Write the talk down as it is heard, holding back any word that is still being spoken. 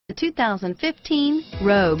The 2015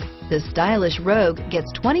 Rogue. The stylish Rogue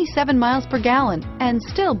gets 27 miles per gallon and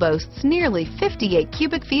still boasts nearly 58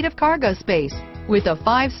 cubic feet of cargo space. With a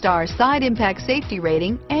 5-star side impact safety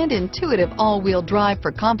rating and intuitive all-wheel drive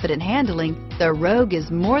for confident handling, the Rogue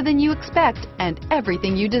is more than you expect and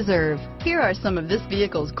everything you deserve. Here are some of this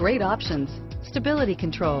vehicle's great options: stability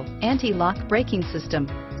control, anti-lock braking system,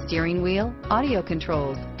 steering wheel audio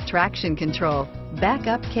controls, traction control,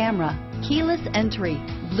 backup camera, keyless entry,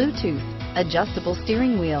 Bluetooth, adjustable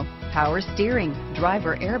steering wheel, power steering,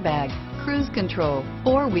 driver airbag, cruise control,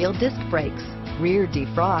 4-wheel disc brakes, rear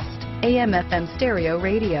defrost, AM/FM stereo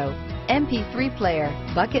radio, MP3 player,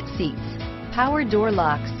 bucket seats, power door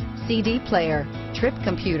locks, CD player, trip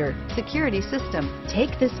computer, security system.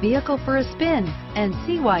 Take this vehicle for a spin and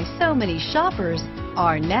see why so many shoppers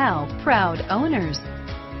are now proud owners.